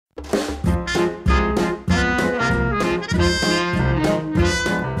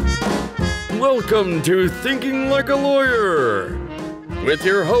Welcome to Thinking Like a Lawyer with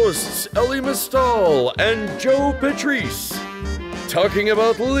your hosts Elie and Joe Patrice, talking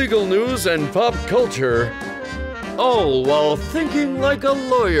about legal news and pop culture, all while thinking like a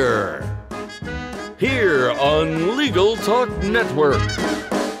lawyer. Here on Legal Talk Network.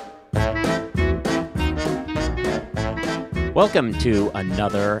 Welcome to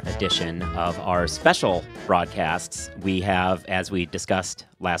another edition of our special broadcasts. We have, as we discussed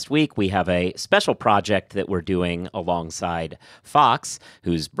last week, we have a special project that we're doing alongside Fox,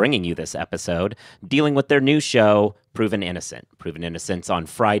 who's bringing you this episode, dealing with their new show, Proven Innocent. Proven Innocent's on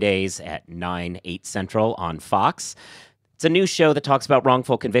Fridays at 9, 8 Central on Fox. It's a new show that talks about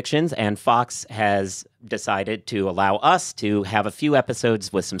wrongful convictions, and Fox has decided to allow us to have a few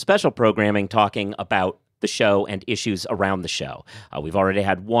episodes with some special programming talking about the show and issues around the show. We've already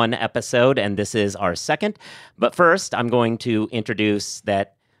had one episode, and this is our second. But first, I'm going to introduce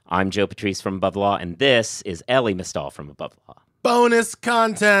that I'm Joe Patrice from Above the Law, and this is Elie from Above the Law. Bonus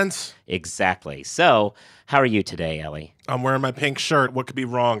content. Exactly. So, how are you today, Elie? I'm wearing my pink shirt. What could be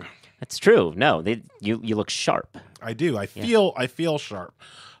wrong? That's true. No, you look sharp. I do. I feel sharp.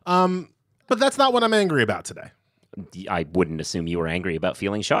 But that's not what I'm angry about today. I wouldn't assume you were angry about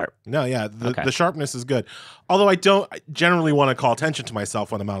feeling sharp. No, yeah, the sharpness is good. Although I don't generally want to call attention to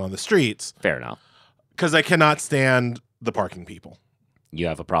myself when I'm out on the streets. Fair enough. Because I cannot stand the parking people. You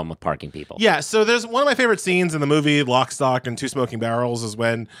have a problem with parking people. Yeah, so there's one of my favorite scenes in the movie Lock, Stock, and Two Smoking Barrels is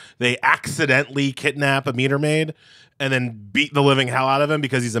when they accidentally kidnap a meter maid and then beat the living hell out of him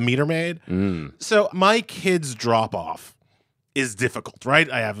because he's a meter maid. So my kid's drop-off is difficult, right?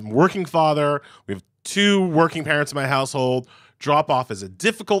 I have a working father. We have 2 working parents in my household. Drop off is a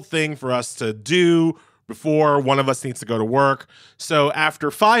difficult thing for us to do before one of us needs to go to work. So after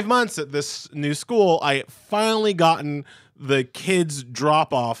 5 months at this new school, I finally gotten the kids'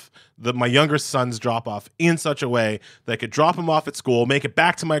 drop off, my younger son's drop off, in such a way that I could drop him off at school, make it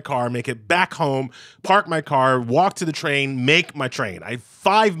back to my car, make it back home, park my car, walk to the train, make my train. I had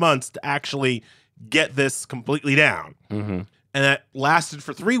 5 months to actually get this completely down. And that lasted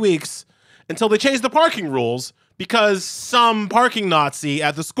for 3 weeks until they changed the parking rules because some parking Nazi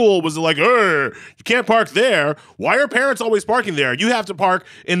at the school was like, you can't park there. Why are parents always parking there? You have to park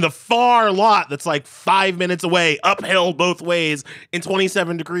in the far lot that's like 5 minutes away, uphill both ways in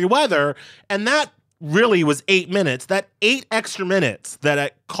 27-degree weather. And that really was 8 minutes. That 8 extra minutes that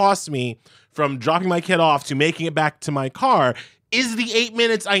it cost me from dropping my kid off to making it back to my car is the 8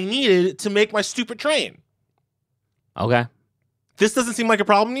 minutes I needed to make my stupid train. Okay. This doesn't seem like a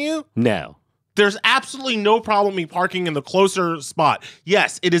problem to you? No. There's absolutely no problem me parking in the closer spot.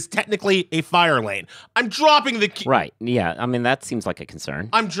 Yes, it is technically a fire lane. I'm dropping the key. Right. Yeah. I mean, that seems like a concern.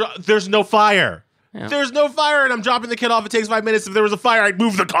 There's no fire. Yeah. There's no fire, and I'm dropping the kid off. It takes 5 minutes. If there was a fire, I'd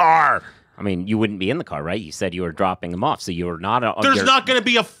move the car. I mean, you wouldn't be in the car, right? You said you were dropping them off, so you were not. There's not going to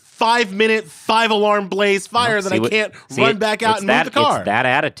be a 5-minute, 5-alarm blaze fire that I can't run back out and move the car. It's that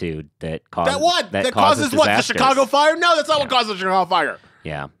attitude that causes. That what? That causes disasters. what? The Chicago fire? No, that's not what causes the Chicago fire.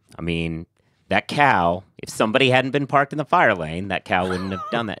 Yeah. I mean, that cow, if somebody hadn't been parked in the fire lane, that cow wouldn't have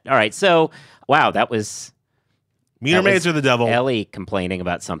done that. All right. So, wow, that was. Meter maids are the devil. Elie complaining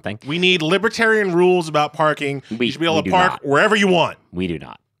about something. We need libertarian rules about parking. You should be able to park wherever you want. We do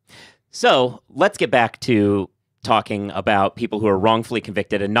not. So, let's get back to talking about people who are wrongfully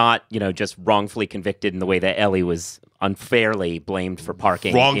convicted and not, just wrongfully convicted in the way that Elie was unfairly blamed for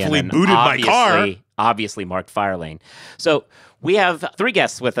parking. Wrongfully booted my car. Obviously marked fire lane. So we have 3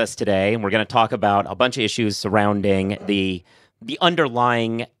 guests with us today, and we're going to talk about a bunch of issues surrounding the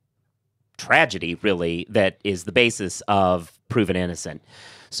underlying tragedy, really, that is the basis of Proven Innocent.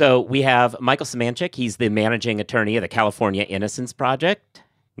 So we have Michael Semanchik. He's the managing attorney of the California Innocence Project.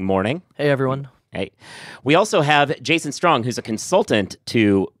 Good morning. Hey, everyone. Hey. We also have Jason Strong, who's a consultant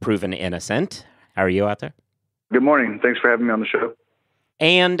to Proven Innocent. How are you out there? Good morning. Thanks for having me on the show.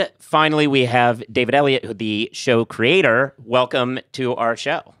 And finally, we have David Elliot, the show creator. Welcome to our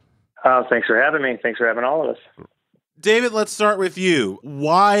show. Thanks for having me. Thanks for having all of us. David, let's start with you.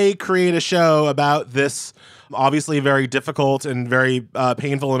 Why create a show about this obviously very difficult and very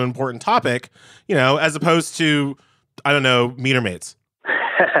painful and important topic, as opposed to, I don't know, meter maids?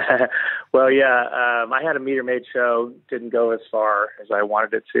 Well, yeah, I had a meter maid show, didn't go as far as I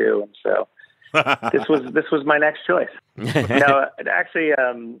wanted it to, and so this was my next choice. No, actually,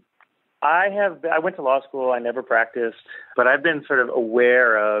 I went to law school. I never practiced, but I've been sort of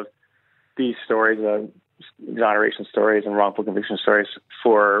aware of these stories, exoneration stories and wrongful conviction stories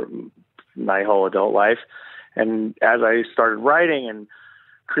for my whole adult life. And as I started writing and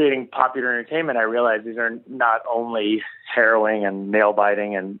creating popular entertainment, I realized these are not only harrowing and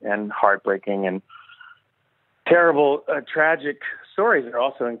nail-biting and heartbreaking and terrible, tragic stories. They're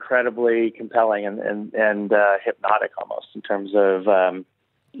also incredibly compelling and hypnotic almost in terms of,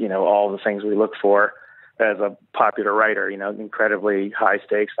 all the things we look for as a popular writer, incredibly high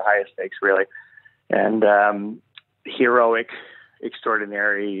stakes, the highest stakes really, and heroic,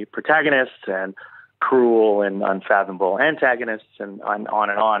 extraordinary protagonists and cruel and unfathomable antagonists and on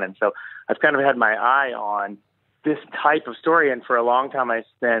and on. And so I've kind of had my eye on this type of story. And for a long time, I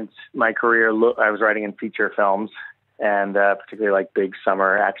spent my career, I was writing in feature films and particularly like big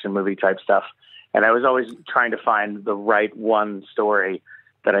summer action movie type stuff. And I was always trying to find the right one story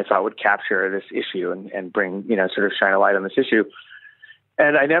that I thought would capture this issue and bring, sort of shine a light on this issue.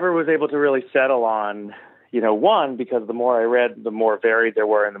 And I never was able to really settle on, one, because the more I read, the more varied there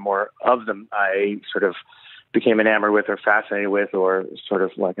were and the more of them I sort of became enamored with or fascinated with or sort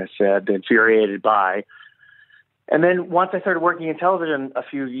of, like I said, infuriated by. And then once I started working in television a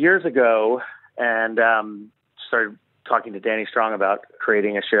few years ago and started talking to Danny Strong about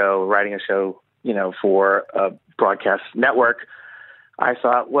creating a show, writing a show, for a broadcast network, I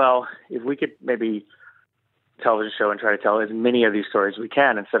thought, well, if we could maybe television show and try to tell as many of these stories as we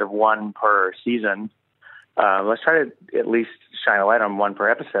can instead of one per season, let's try to at least shine a light on one per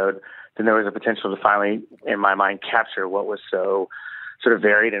episode. Then there was a potential to finally, in my mind, capture what was so sort of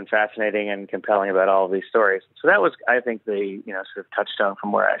varied and fascinating and compelling about all of these stories. So that was, I think, the sort of touchstone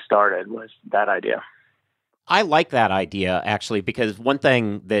from where I started was that idea. I like that idea, actually, because one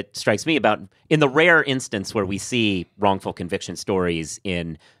thing that strikes me about, in the rare instance where we see wrongful conviction stories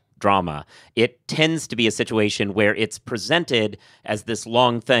in drama, it tends to be a situation where it's presented as this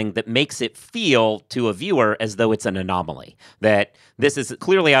long thing that makes it feel to a viewer as though it's an anomaly, that this is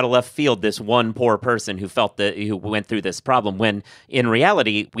clearly out of left field, this one poor person who went through this problem, when in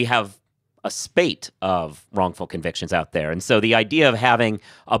reality we have a spate of wrongful convictions out there. And so the idea of having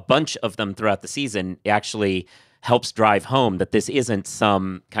a bunch of them throughout the season actually helps drive home that this isn't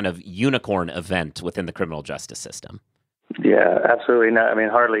some kind of unicorn event within the criminal justice system. Yeah, absolutely not. I mean,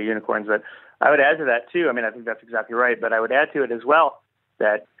 hardly unicorns, but I would add to that too. I mean, I think that's exactly right, but I would add to it as well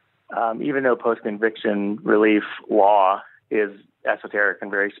that even though post-conviction relief law is esoteric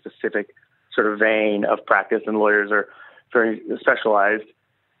and very specific sort of vein of practice and lawyers are very specialized,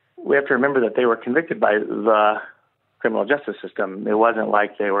 we have to remember that they were convicted by the criminal justice system. It wasn't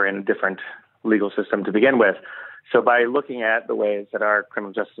like they were in a different legal system to begin with. So by looking at the ways that our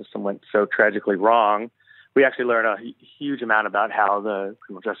criminal justice system went so tragically wrong, we actually learn a huge amount about how the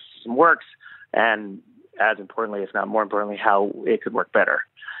criminal justice system works and, as importantly, if not more importantly, how it could work better.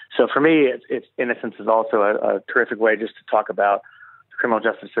 So for me, it's Innocence is also a terrific way just to talk about the criminal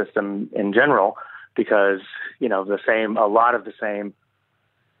justice system in general, because, a lot of the same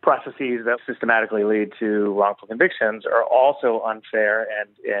processes that systematically lead to wrongful convictions are also unfair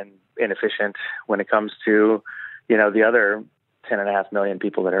and inefficient when it comes to, the other 10.5 million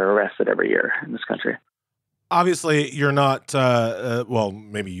people that are arrested every year in this country. Obviously, you're not, well,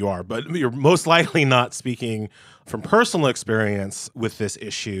 maybe you are, but you're most likely not speaking from personal experience with this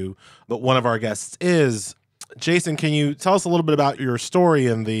issue. But one of our guests is. Jason, can you tell us a little bit about your story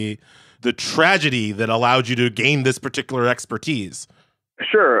and the tragedy that allowed you to gain this particular expertise?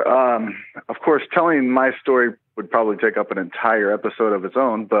 Sure. Of course, telling my story would probably take up an entire episode of its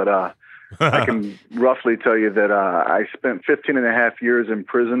own, but I can roughly tell you that I spent 15 and a half years in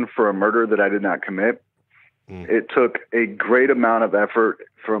prison for a murder that I did not commit. It took a great amount of effort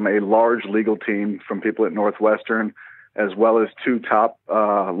from a large legal team from people at Northwestern, as well as 2 top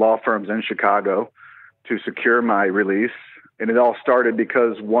law firms in Chicago to secure my release. And it all started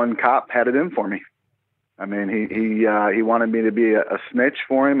because one cop had it in for me. I mean, he wanted me to be a snitch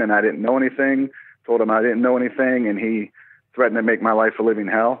for him, and I didn't know anything. Told him I didn't know anything, and he threatened to make my life a living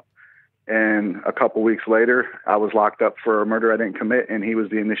hell. And a couple weeks later, I was locked up for a murder I didn't commit, and he was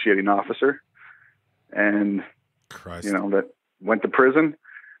the initiating officer. And, that went to prison,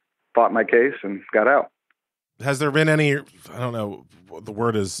 fought my case, and got out. Has there been any, I don't know, the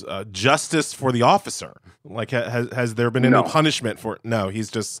word is justice for the officer? Like, has there been any punishment for it? No, he's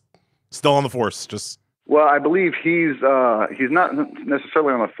just still on the force, just... Well, I believe he's not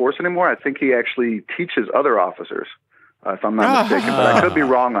necessarily on the force anymore. I think he actually teaches other officers, if I'm not mistaken. But I could be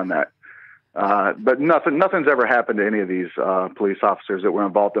wrong on that. But nothing's ever happened to any of these police officers that were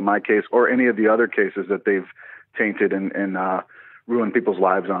involved in my case or any of the other cases that they've tainted and ruined people's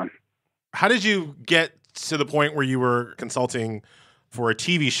lives on. How did you get to the point where you were consulting for a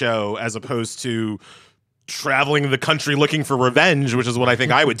TV show as opposed to traveling the country looking for revenge, which is what I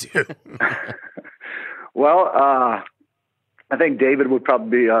think I would do? Well, I think David would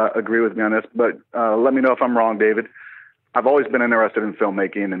probably agree with me on this, but let me know if I'm wrong, David. I've always been interested in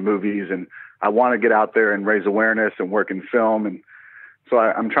filmmaking and movies, and I want to get out there and raise awareness and work in film. And so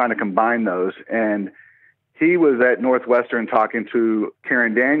I'm trying to combine those. And he was at Northwestern talking to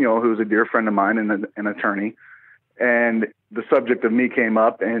Karen Daniel, who's a dear friend of mine and an attorney. And the subject of me came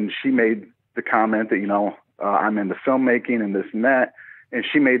up, and she made the comment that, I'm into filmmaking and this and that. And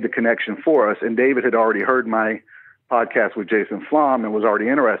she made the connection for us. And David had already heard my podcast with Jason Flom and was already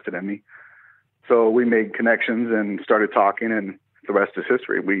interested in me. So we made connections and started talking, and the rest is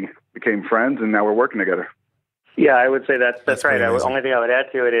history. We became friends, and now we're working together. Yeah, I would say that's right. The amazing. only thing I would add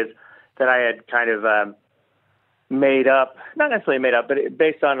to it is that I had kind of made up, not necessarily made up, but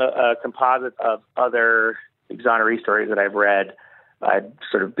based on a composite of other exoneree stories that I've read, I'd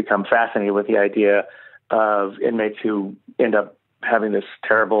sort of become fascinated with the idea of inmates who end up having this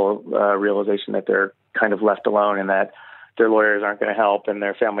terrible realization that they're kind of left alone and that their lawyers aren't going to help and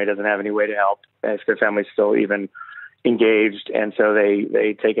their family doesn't have any way to help if their family's still even engaged. And so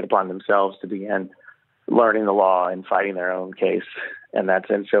they take it upon themselves to begin learning the law and fighting their own case. And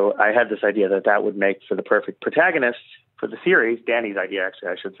so I had this idea that would make for the perfect protagonist for the series, Danny's idea, actually,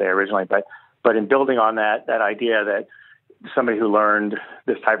 I should say originally, but in building on that idea that somebody who learned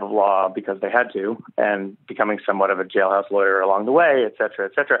this type of law because they had to and becoming somewhat of a jailhouse lawyer along the way, et cetera,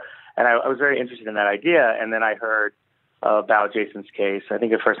 et cetera. And I was very interested in that idea. And then I heard about Jason's case. I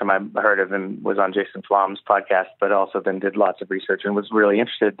think the first time I heard of him was on Jason Flom's podcast, but also then did lots of research and was really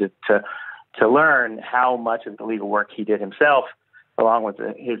interested to learn how much of the legal work he did himself, along with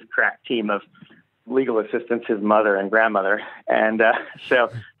his crack team of legal assistants, his mother and grandmother. And so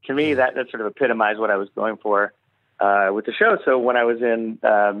to me, that sort of epitomized what I was going for with the show. So when I was in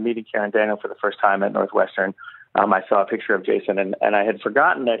meeting Karen Daniel for the first time at Northwestern, I saw a picture of Jason, and I had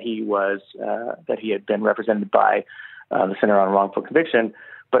forgotten that he had been represented by the Center on Wrongful Conviction.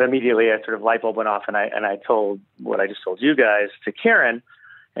 But immediately, a sort of light bulb went off, and I told what I just told you guys to Karen,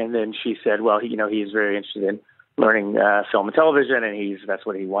 and then she said, "Well, he's very interested in learning film and television, and that's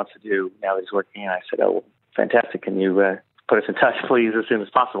what he wants to do now that he's working." And I said, "Oh, fantastic! Can you put us in touch, please, as soon as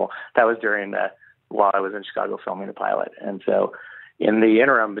possible?" That was during while I was in Chicago filming the pilot, and so in the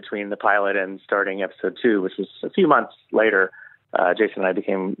interim between the pilot and starting episode 2, which was a few months later, Jason and I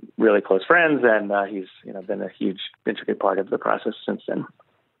became really close friends, and he's been a huge, intricate part of the process since then.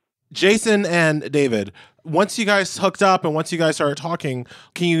 Jason and David, once you guys hooked up and once you guys started talking,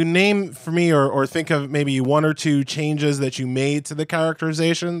 can you name for me or think of maybe 1 or 2 changes that you made to the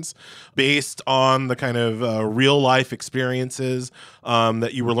characterizations based on the kind of real life experiences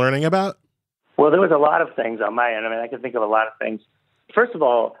that you were learning about? Well, there was a lot of things on my end. I mean, I can think of a lot of things. First of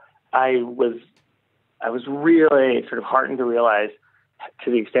all, I was really sort of heartened to realize,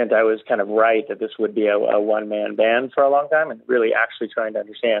 to the extent I was kind of right, that this would be a one-man band for a long time, and really actually trying to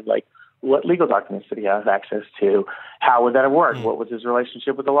understand, like, what legal documents did he have access to? How would that have worked? What was his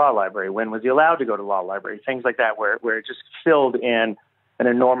relationship with the law library? When was he allowed to go to law library? Things like that, where it just filled in an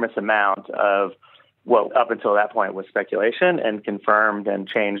enormous amount of what up until that point was speculation, and confirmed and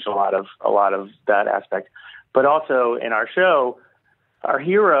changed a lot of that aspect. But also in our show, our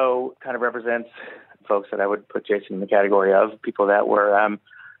hero kind of represents folks that I would put Jason in the category of, people that were,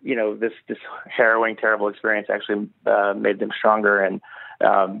 this harrowing, terrible experience actually made them stronger and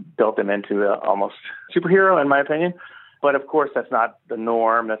built them into almost superhero, in my opinion. But of course, that's not the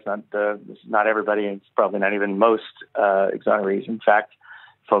norm. That's not everybody. And it's probably not even most exonerees. In fact,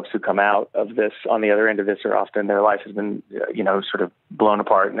 folks who come out of this on the other end of this are often, their life has been, sort of blown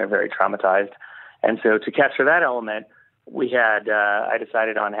apart, and they're very traumatized. And so to capture that element, I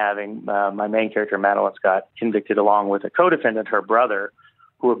decided on having my main character, Madeline Scott, convicted along with a co-defendant, her brother,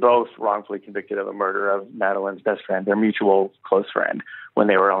 who were both wrongfully convicted of a murder of Madeline's best friend, their mutual close friend, when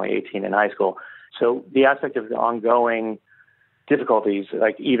they were only 18 in high school. So the aspect of the ongoing difficulties,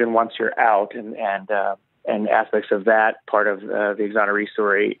 like even once you're out, and aspects of that part of the exoneree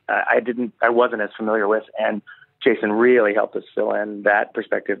story, I wasn't as familiar with, and Jason really helped us fill in that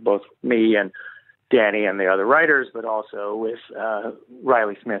perspective, both me and Danny and the other writers, but also with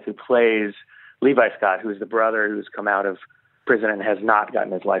Riley Smith, who plays Levi Scott, who's the brother who's come out of prison and has not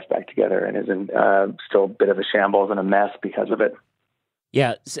gotten his life back together and is in still a bit of a shambles and a mess because of it.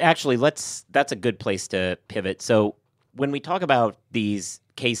 Yeah, actually, that's a good place to pivot. So when we talk about these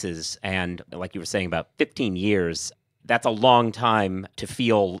cases, and like you were saying, about 15 years, that's a long time to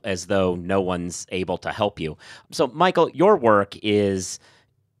feel as though no one's able to help you. So, Michael, your work is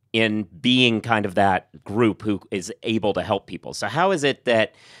in being kind of that group who is able to help people. So how is it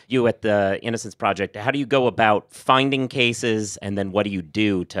that you at the Innocence Project, how do you go about finding cases, and then what do you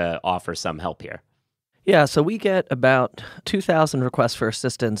do to offer some help here? Yeah, so we get about 2,000 requests for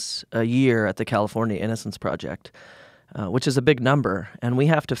assistance a year at the California Innocence Project, which is a big number. And we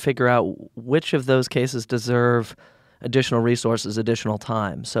have to figure out which of those cases deserve additional resources, additional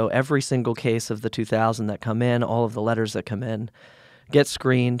time. So every single case of the 2,000 that come in, all of the letters that come in, get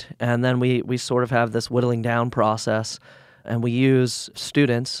screened. And then we sort of have this whittling down process. And we use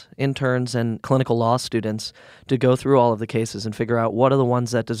students, interns, and clinical law students to go through all of the cases and figure out what are the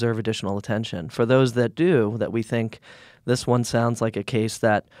ones that deserve additional attention. For those that do, that we think this one sounds like a case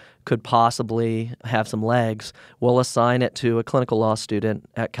that could possibly have some legs, we'll assign it to a clinical law student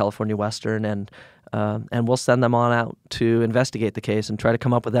at California Western, and we'll send them on out to investigate the case and try to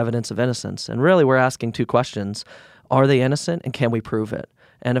come up with evidence of innocence. And really, we're asking two questions. Are they innocent, and can we prove it?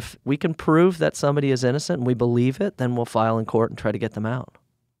 And if we can prove that somebody is innocent and we believe it, then we'll file in court and try to get them out.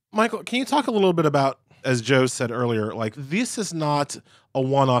 Michael, can you talk a little bit about, as Joe said earlier, like this is not a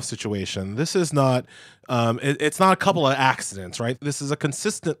one-off situation. This is not, it's not a couple of accidents, right? This is a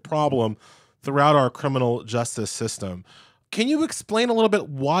consistent problem throughout our criminal justice system. Can you explain a little bit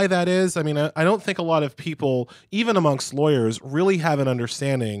why that is? I mean, I don't think a lot of people, even amongst lawyers, really have an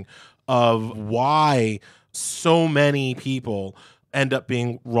understanding of why so many people end up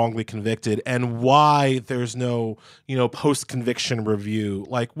being wrongly convicted and why there's no, post-conviction review.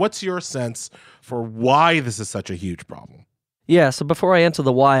 Like, what's your sense for why this is such a huge problem? Yeah, so before I answer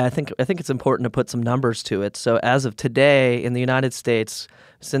the why, I think it's important to put some numbers to it. So as of today in the United States,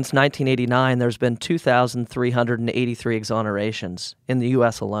 since 1989, there's been 2,383 exonerations in the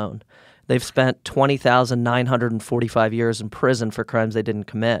U.S. alone. They've spent 20,945 years in prison for crimes they didn't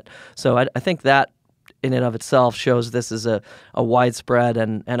commit. So I think that in and of itself shows this is a widespread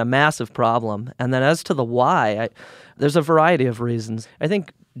and a massive problem. And then as to the why, there's a variety of reasons. I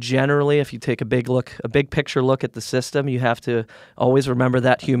think generally, if you take a big picture look at the system, you have to always remember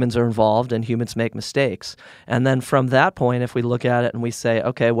that humans are involved and humans make mistakes. And then from that point, if we look at it and we say,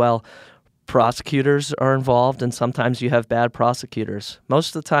 okay, well, prosecutors are involved and sometimes you have bad prosecutors.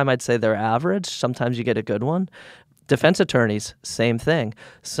 Most of the time, I'd say they're average. Sometimes you get a good one. Defense attorneys, same thing.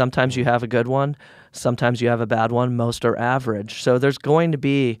 Sometimes you have a good one. Sometimes you have a bad one. Most are average. So there's going to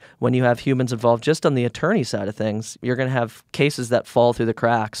be, when you have humans involved, just on the attorney side of things, you're going to have cases that fall through the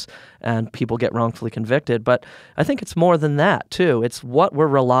cracks and people get wrongfully convicted. But I think it's more than that, too. It's what we're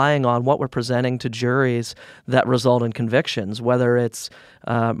relying on, what we're presenting to juries that result in convictions, whether it's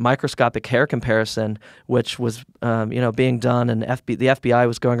microscopic hair comparison, which was being done, and the FBI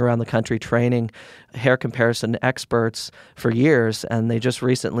was going around the country training hair comparison experts for years, and they just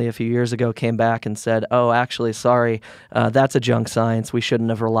recently, a few years ago, came back and said, oh, actually, sorry, that's a junk science. We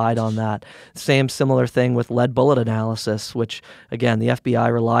shouldn't have relied on that. Similar thing with lead bullet analysis, which, again, the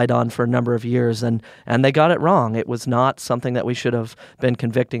FBI relied on for a number of years, and they got it wrong. It was not something that we should have been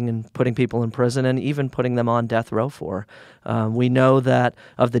convicting and putting people in prison and even putting them on death row for. We know that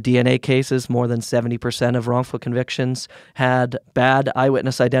of the DNA cases, more than 70% of wrongful convictions had bad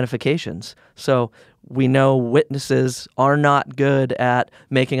eyewitness identifications. So we know witnesses are not good at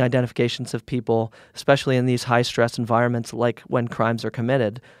making identifications of people, especially in these high-stress environments like when crimes are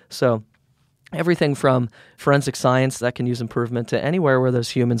committed. So everything from forensic science that can use improvement to anywhere where there's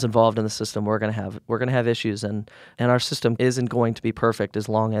humans involved in the system, we're going to have issues, and our system isn't going to be perfect as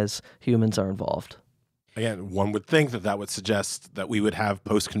long as humans are involved. Again, one would think that would suggest that we would have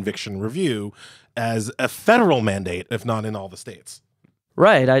post-conviction review as a federal mandate, if not in all the states.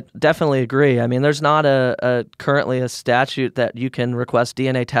 Right, I definitely agree. I mean, there's not currently a statute that you can request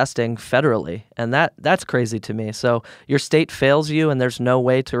DNA testing federally, and that's crazy to me. So your state fails you, and there's no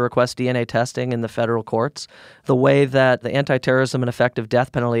way to request DNA testing in the federal courts. The way that the Anti-Terrorism and Effective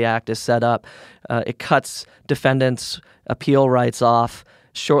Death Penalty Act is set up, it cuts defendants' appeal rights off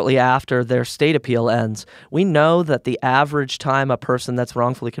shortly after their state appeal ends. We know that the average time a person that's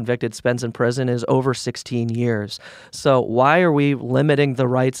wrongfully convicted spends in prison is over 16 years. So why are we limiting the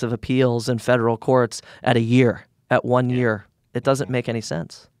rights of appeals in federal courts at 1 year? It doesn't make any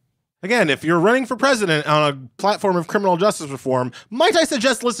sense. Again, if you're running for president on a platform of criminal justice reform, might I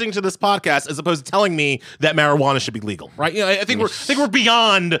suggest listening to this podcast as opposed to telling me that marijuana should be legal, right? I think we're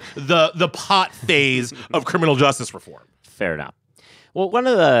beyond the pot phase of criminal justice reform. Fair enough. Well, one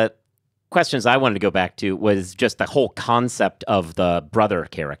of the questions I wanted to go back to was just the whole concept of the brother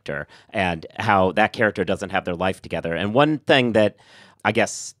character and how that character doesn't have their life together. And one thing that I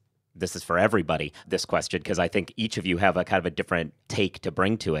guess this is for everybody, this question, because I think each of you have a kind of a different take to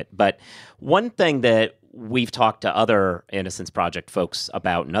bring to it. But one thing that we've talked to other Innocence Project folks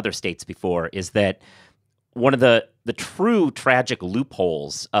about in other states before is that one of the true tragic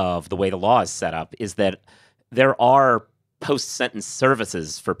loopholes of the way the law is set up is that there are post-sentence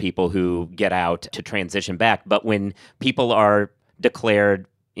services for people who get out to transition back. But when people are declared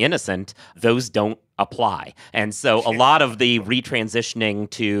innocent, those don't apply. And so a lot of the retransitioning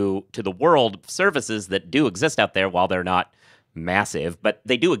to the world services that do exist out there, while they're not massive, but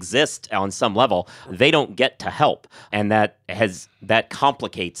they do exist on some level, they don't get to help. And that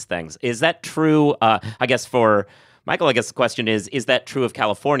complicates things. Is that true? I guess for Michael, I guess the question is that true of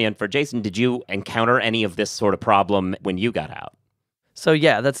California? And for Jason, did you encounter any of this sort of problem when you got out? So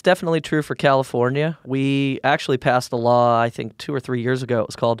yeah, that's definitely true for California. We actually passed a law, I think 2 or 3 years ago. It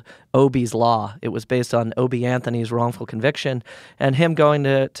was called Obie's Law. It was based on Obie Anthony's wrongful conviction and him going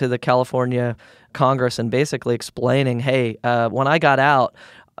to the California Congress and basically explaining, hey, when I got out,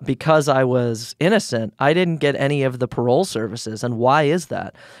 because I was innocent, I didn't get any of the parole services. And why is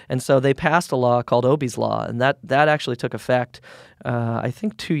that? And so they passed a law called Obie's Law, and that actually took effect, I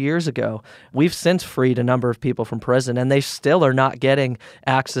think 2 years ago. We've since freed a number of people from prison, and they still are not getting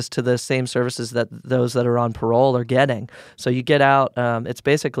access to the same services that those that are on parole are getting. So you get out, it's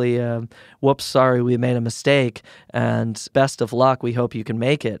basically, whoops, sorry, we made a mistake, and best of luck, we hope you can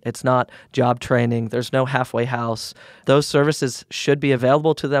make it. It's not job training. There's no halfway house. Those services should be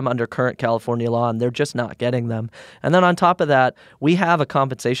available to them under current California law, and they're just not getting them. And then on top of that, we have a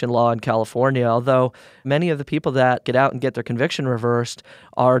compensation law in California, although many of the people that get out and get their conviction reversed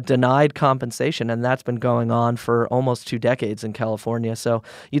are denied compensation, and that's been going on for almost 2 decades in California. So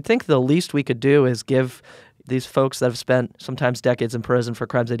you'd think the least we could do is give these folks that have spent sometimes decades in prison for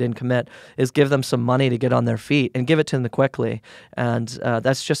crimes they didn't commit, is give them some money to get on their feet and give it to them quickly. And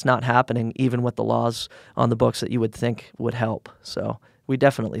that's just not happening, even with the laws on the books that you would think would help. So we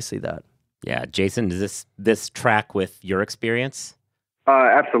definitely see that. Yeah. Jason, does this track with your experience?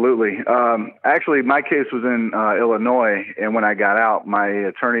 Absolutely. Actually, my case was in Illinois, and when I got out, my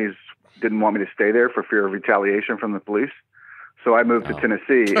attorneys didn't want me to stay there for fear of retaliation from the police. So I moved to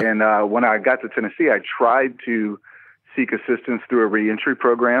Tennessee, and when I got to Tennessee, I tried to seek assistance through a reentry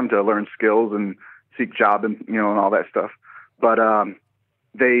program to learn skills and seek job and all that stuff. But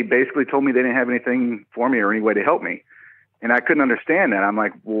they basically told me they didn't have anything for me or any way to help me. And I couldn't understand that. I'm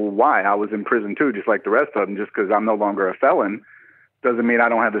like, well, why? I was in prison too, just like the rest of them. Just because I'm no longer a felon doesn't mean I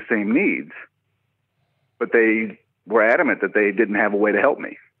don't have the same needs. But they were adamant that they didn't have a way to help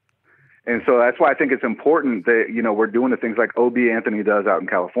me. And so that's why I think it's important that, we're doing the things like Obie Anthony does out in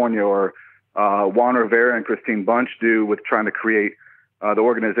California, or Juan Rivera and Christine Bunch do with trying to create the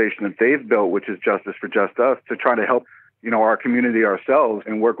organization that they've built, which is Justice for Just Us, to try to help, our community ourselves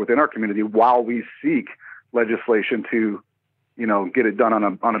and work within our community while we seek legislation to, get it done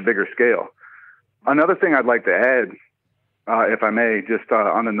on a bigger scale. Another thing I'd like to add, if I may, just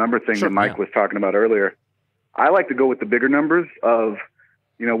on the number thing that Mike was talking about earlier, I like to go with the bigger numbers of,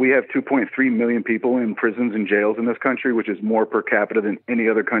 we have 2.3 million people in prisons and jails in this country, which is more per capita than any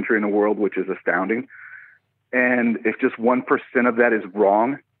other country in the world, which is astounding. And if just 1% of that is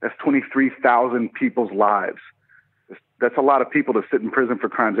wrong, that's 23,000 people's lives. That's a lot of people to sit in prison for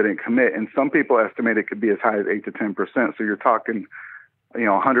crimes they didn't commit. And some people estimate it could be as high as 8 to 10%. So you're talking,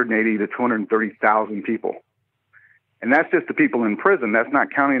 180 to 230,000 people. And that's just the people in prison. That's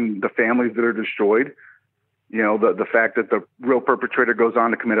not counting the families that are destroyed. The fact that the real perpetrator goes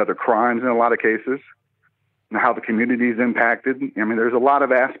on to commit other crimes in a lot of cases, and how the community is impacted. I mean, there's a lot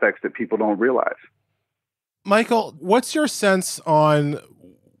of aspects that people don't realize. Michael, what's your sense on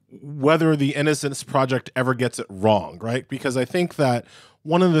whether the Innocence Project ever gets it wrong, right? Because I think that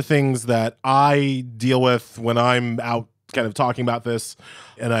one of the things that I deal with when I'm out kind of talking about this,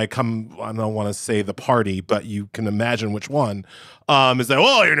 and I don't want to say the party, but you can imagine which one, is that,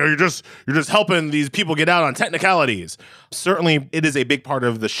 well, you're just helping these people get out on technicalities. Certainly, it is a big part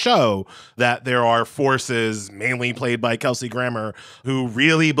of the show that there are forces, mainly played by Kelsey Grammer, who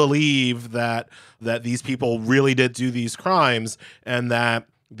really believe that these people really did do these crimes, and that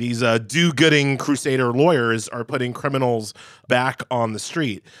these do-gooding crusader lawyers are putting criminals back on the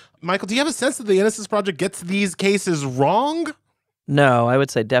street. Michael, do you have a sense that the Innocence Project gets these cases wrong? No, I would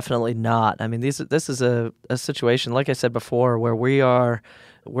say definitely not. I mean, this is a situation, like I said before, where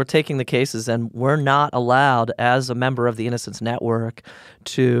we're taking the cases and we're not allowed as a member of the Innocence Network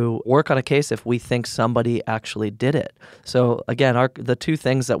to work on a case if we think somebody actually did it. So again, the two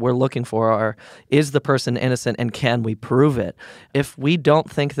things that we're looking for are, is the person innocent and can we prove it? If we don't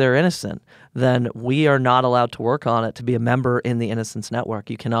think they're innocent, then we are not allowed to work on it to be a member in the Innocence Network.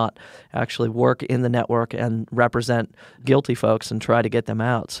 You cannot actually work in the network and represent guilty folks and try to get them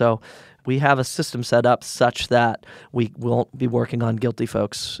out. So we have a system set up such that we won't be working on guilty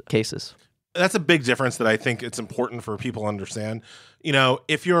folks' cases. That's a big difference that I think it's important for people to understand.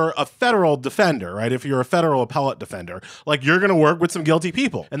 if you're a federal defender, right, if you're a federal appellate defender, like, you're going to work with some guilty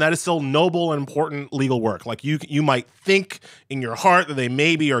people. And that is still noble and important legal work. Like, you might think in your heart that they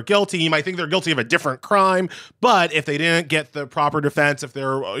maybe are guilty. You might think they're guilty of a different crime. But if they didn't get the proper defense, if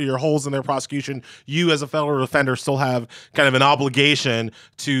there are holes in their prosecution, you as a federal defender still have kind of an obligation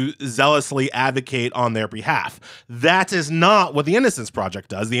to zealously advocate on their behalf. That is not what the Innocence Project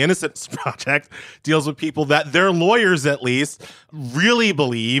does. The Innocence Project deals with people that their lawyers, at least, really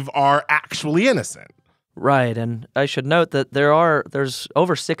believe are actually innocent. Right, and I should note that there's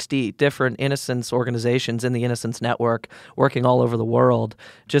over 60 different innocence organizations in the Innocence Network working all over the world,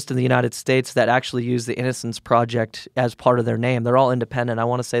 just in the United States, that actually use the Innocence Project as part of their name. They're all independent. I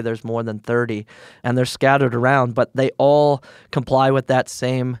want to say there's more than 30, and they're scattered around, but they all comply with that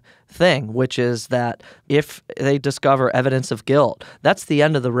same thing, which is that if they discover evidence of guilt, that's the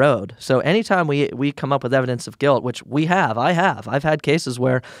end of the road. So anytime we come up with evidence of guilt, which I've had cases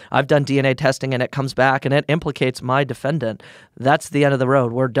where I've done DNA testing and it comes back and it implicates my defendant, that's the end of the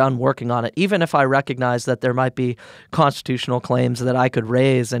road. We're done working on it. Even if I recognize that there might be constitutional claims that I could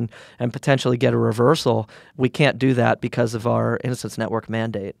raise and potentially get a reversal, we can't do that because of our Innocence Network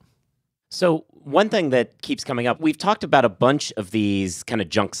mandate. So one thing that keeps coming up, we've talked about a bunch of these kind of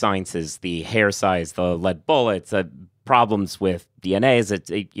junk sciences, the hair size, the lead bullets, problems with DNA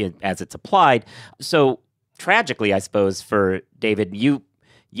as it's applied. So tragically, I suppose, for David,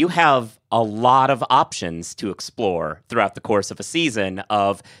 you have a lot of options to explore throughout the course of a season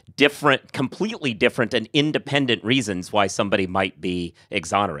of completely different and independent reasons why somebody might be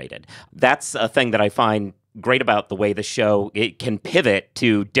exonerated. That's a thing that I find great about the way the show, it can pivot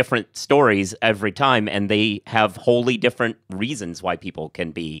to different stories every time, and they have wholly different reasons why people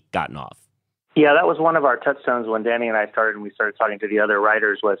can be gotten off. Yeah, that was one of our touchstones when Danny and I started, and we started talking to the other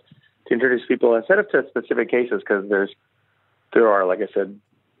writers, was to introduce people instead of to specific cases, because there are, like I said,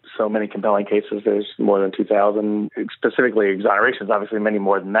 so many compelling cases. There's more than 2,000, specifically exonerations, obviously many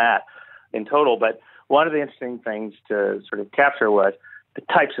more than that in total. But one of the interesting things to sort of capture was the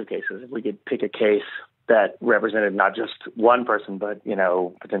types of cases. If we could pick a case that represented not just one person, but,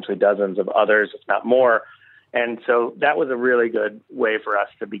 potentially dozens of others, if not more. And so that was a really good way for us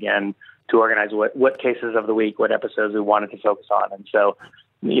to begin to organize what cases of the week, what episodes we wanted to focus on. And so,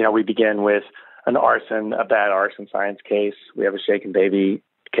 we begin with a bad arson science case. We have a shaken baby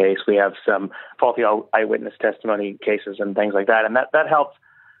case. We have some faulty eyewitness testimony cases and things like that. And that helps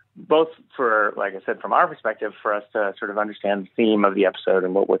both for, like I said, from our perspective, for us to sort of understand the theme of the episode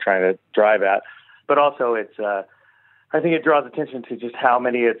and what we're trying to drive at. But also I think it draws attention to just how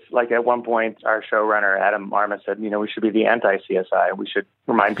many it's like. At one point, our showrunner, Adam Arma, said, we should be the anti-CSI. We should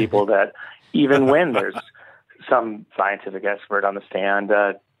remind people that even when there's some scientific expert on the stand,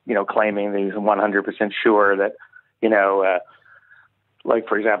 claiming that he's 100% sure that, like,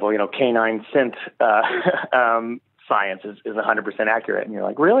 for example, canine scent science is 100% accurate. And you're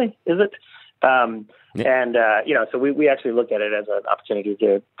like, really? Is it? And, so we actually look at it as an opportunity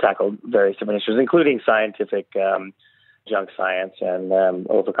to tackle various different issues, including scientific junk science and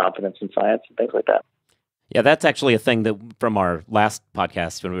overconfidence in science and things like that. Yeah, that's actually a thing that from our last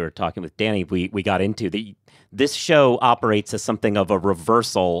podcast when we were talking with Danny, we got into. This show operates as something of a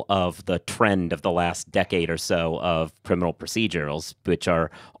reversal of the trend of the last decade or so of criminal procedurals, which are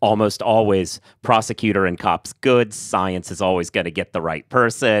almost always prosecutor and cops good. Science is always going to get the right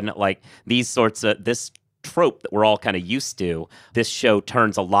person. Like these sorts of, this trope that we're all kind of used to, this show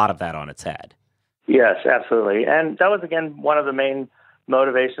turns a lot of that on its head. Yes, absolutely. And that was, again, one of the main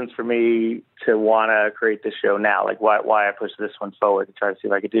motivations for me to want to create this show now, like why I pushed this one forward to try to see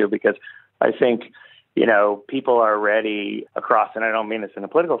if I could do it, because I think, people are ready across, and I don't mean this in a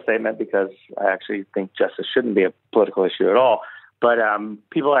political statement because I actually think justice shouldn't be a political issue at all, but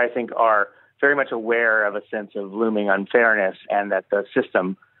people, I think, are very much aware of a sense of looming unfairness, and that the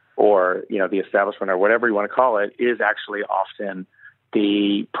system or, the establishment or whatever you want to call it is actually often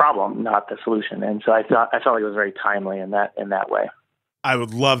the problem, not the solution. And so I felt like it was very timely in that way. I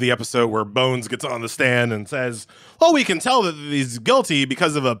would love the episode where Bones gets on the stand and says, "Oh, we can tell that he's guilty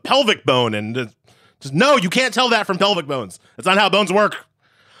because of a pelvic bone," and just no, you can't tell that from pelvic bones. That's not how bones work.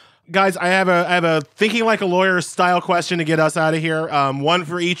 Guys, I have a thinking like a lawyer style question to get us out of here. One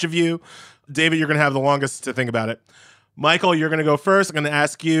for each of you. David, you're going to have the longest to think about it. Michael, you're going to go first. I'm going to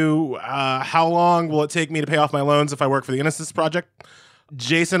ask you, how long will it take me to pay off my loans if I work for the Innocence Project?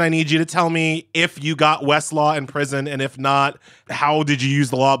 Jason, I need you to tell me if you got Westlaw in prison, and if not, how did you use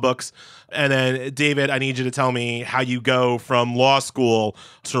the law books? And then, David, I need you to tell me how you go from law school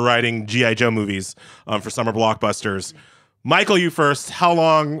to writing G.I. Joe movies for summer blockbusters. Michael, you first. How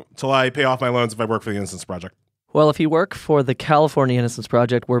long till I pay off my loans if I work for the Innocence Project? Well, if you work for the California Innocence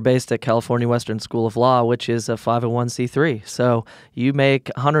Project, we're based at California Western School of Law, which is a 501c3. So you make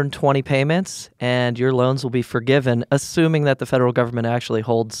 120 payments and your loans will be forgiven, assuming that the federal government actually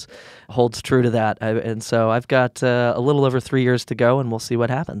holds true to that. And so I've got a little over 3 years to go, and we'll see what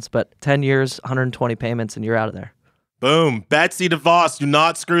happens. But 10 years, 120 payments, and you're out of there. Boom. Betsy DeVos, do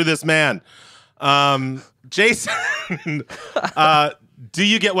not screw this man. Jason, do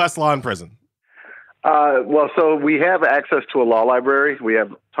you get Westlaw in prison? So we have access to a law library. We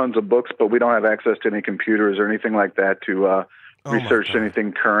have tons of books, but we don't have access to any computers or anything like that to research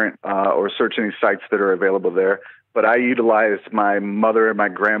anything current or search any sites that are available there. But I utilize my mother and my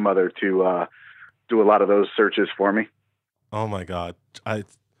grandmother to do a lot of those searches for me. Oh, my God.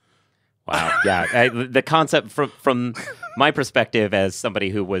 Wow. Yeah. The concept from my perspective as somebody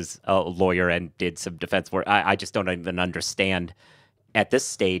who was a lawyer and did some defense work, I just don't even understand at this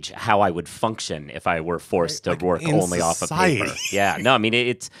stage how I would function if I were forced to work only off of paper. Yeah. No, I mean,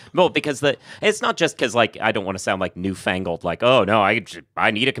 because it's not just because, like, I don't want to sound like newfangled, like, oh, no,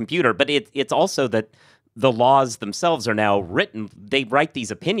 I need a computer. But it's also that the laws themselves are now written. They write these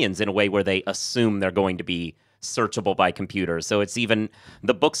opinions in a way where they assume they're going to be searchable by computers. So it's even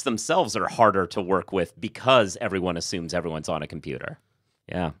the books themselves are harder to work with because everyone assumes everyone's on a computer.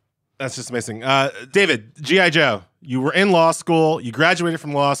 Yeah. That's just amazing. David, G.I. Joe, you were in law school, you graduated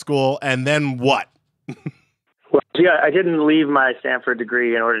from law school, and then what? Well, I didn't leave my Stanford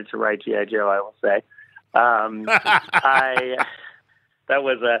degree in order to write G.I. Joe, I will say. That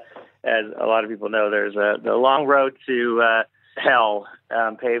was, as a lot of people know, there's the long road to hell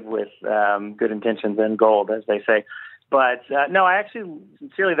paved with good intentions and gold, as they say. But no, I actually,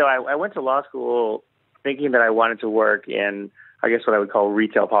 sincerely, though, I went to law school thinking that I wanted to work in, I guess, what I would call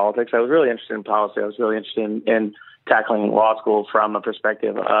retail politics. I was really interested in policy. I was really interested in tackling law school from a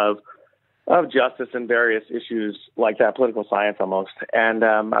perspective of justice and various issues like that, political science almost. And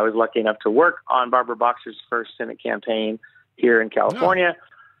I was lucky enough to work on Barbara Boxer's first Senate campaign here in California. Oh.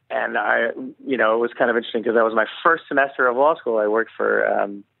 And it was kind of interesting because that was my first semester of law school. I worked for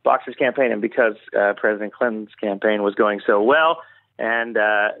Boxer's campaign, and because President Clinton's campaign was going so well, and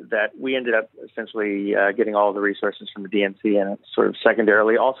that we ended up essentially getting all of the resources from the DNC and sort of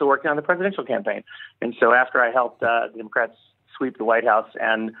secondarily also working on the presidential campaign. And so after I helped the Democrats sweep the White House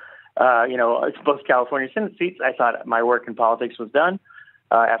and, both California Senate seats, I thought my work in politics was done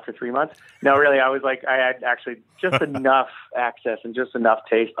after 3 months. No, really, I was like, I had actually just enough access and just enough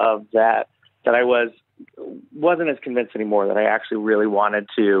taste of that I wasn't as convinced anymore that I actually really wanted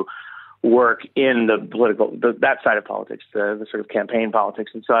to work in the political, that side of politics, the sort of campaign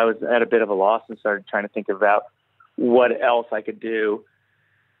politics. And so I was at a bit of a loss and started trying to think about what else I could do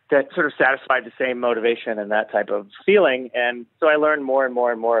that sort of satisfied the same motivation and that type of feeling. And so I learned more and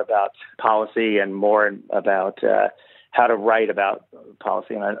more and more about policy and more about how to write about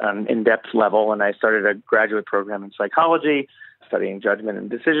policy on an in-depth level. And I started a graduate program in psychology, studying judgment and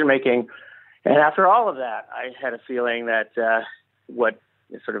decision-making. And after all of that, I had a feeling that what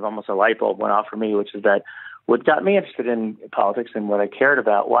sort of almost a light bulb went off for me, which is that what got me interested in politics and what I cared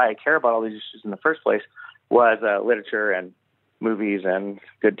about, why I care about all these issues in the first place, was literature and movies and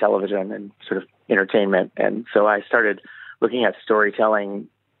good television and sort of entertainment. And so I started looking at storytelling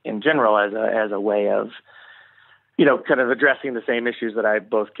in general as a way of, kind of addressing the same issues that I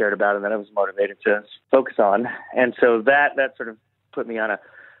both cared about and that I was motivated to focus on. And so that sort of put me on a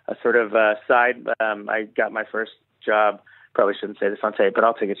sort of side. I got my first job. Probably shouldn't say this on tape, but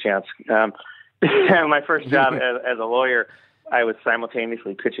I'll take a chance. My first job as a lawyer, I was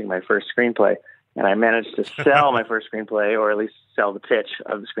simultaneously pitching my first screenplay, and I managed to sell my first screenplay, or at least sell the pitch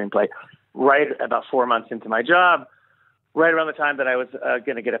of the screenplay, right about 4 months into my job, right around the time that I was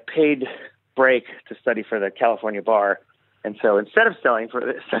going to get a paid break to study for the California bar. And so instead of studying for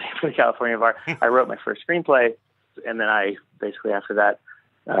the California bar, I wrote my first screenplay, and then I basically after that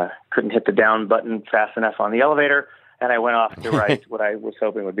couldn't hit the down button fast enough on the elevator, and I went off to write what I was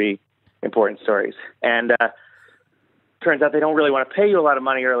hoping would be important stories. And turns out they don't really want to pay you a lot of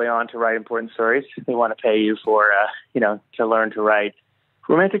money early on to write important stories. They want to pay you for, to learn to write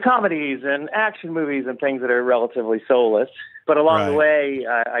romantic comedies and action movies and things that are relatively soulless. But along the way,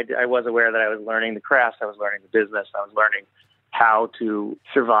 I was aware that I was learning the craft, I was learning the business, I was learning how to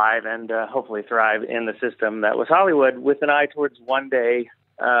survive and hopefully thrive in the system that was Hollywood, with an eye towards one day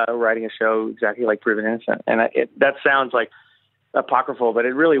writing a show exactly like Proven Innocent. And that sounds like apocryphal, but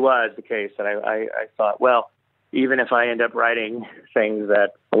it really was the case that I thought, well, even if I end up writing things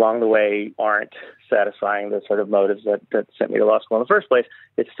that along the way aren't satisfying the sort of motives that sent me to law school in the first place,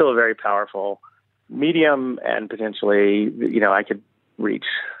 it's still a very powerful medium, and potentially, I could reach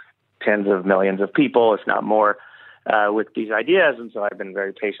tens of millions of people, if not more, with these ideas. And so I've been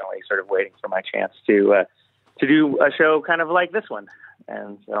very patiently sort of waiting for my chance to do a show kind of like this one.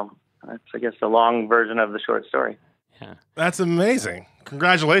 And so that's, I guess, the long version of the short story. Yeah. That's amazing.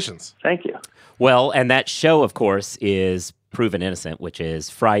 Congratulations. Thank you. Well, and that show, of course, is Proven Innocent, which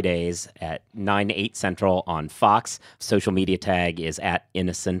is Fridays at 9, 8 Central on Fox. Social media tag is at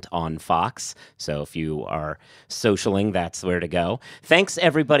Innocent on Fox. So if you are socialing, that's where to go. Thanks,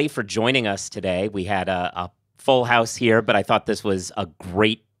 everybody, for joining us today. We had a full house here, but I thought this was a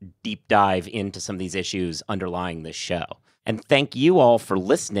great deep dive into some of these issues underlying this show. And thank you all for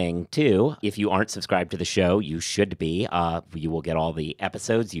listening, too. If you aren't subscribed to the show, you should be. You will get all the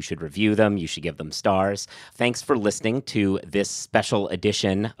episodes. You should review them. You should give them stars. Thanks for listening to this special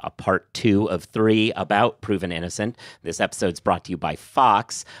edition, part 2 of 3 about Proven Innocent. This episode's brought to you by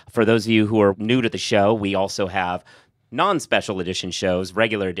Fox. For those of you who are new to the show, we also have non-special edition shows,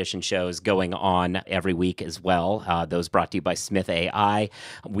 regular edition shows going on every week as well. Those brought to you by Smith AI.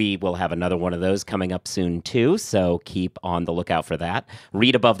 We will have another one of those coming up soon too, so keep on the lookout for that.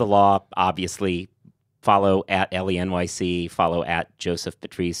 Read Above the Law, obviously. Follow at Elie NYC, follow at Joseph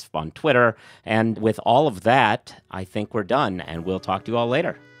Patrice on Twitter. And with all of that, I think we're done, and we'll talk to you all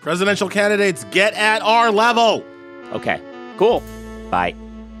later. Presidential candidates, get at our level. Okay, cool. Bye.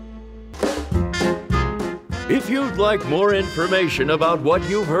 If you'd like more information about what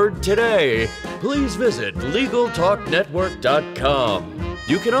you've heard today, please visit LegalTalkNetwork.com.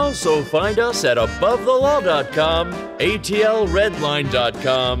 You can also find us at AboveTheLaw.com,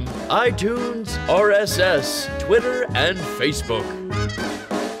 ATLRedline.com, iTunes, RSS, Twitter, and Facebook.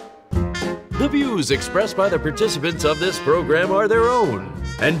 The views expressed by the participants of this program are their own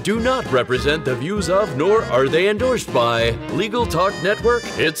and do not represent the views of, nor are they endorsed by, Legal Talk Network,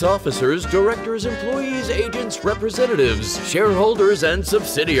 its officers, directors, employees, agents, representatives, shareholders, and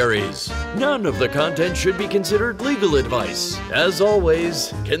subsidiaries. None of the content should be considered legal advice. As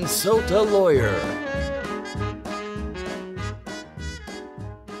always, consult a lawyer.